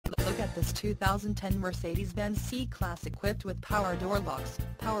at this 2010 Mercedes-Benz C-Class equipped with power door locks,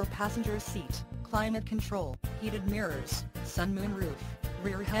 power passenger seat, climate control, heated mirrors, sun moon roof,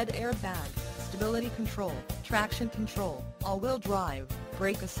 rear head airbag, stability control, traction control, all-wheel drive,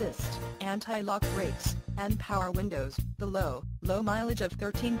 brake assist, anti-lock brakes, and power windows. The low mileage of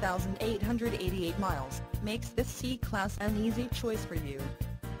 13,888 miles makes this C-Class an easy choice for you.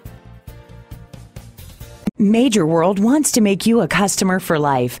 Major World wants to make you a customer for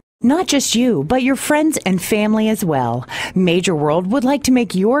life. Not just you, but your friends and family as well. Major World would like to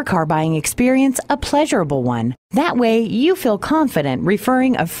make your car buying experience a pleasurable one. That way, you feel confident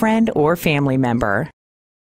referring a friend or family member.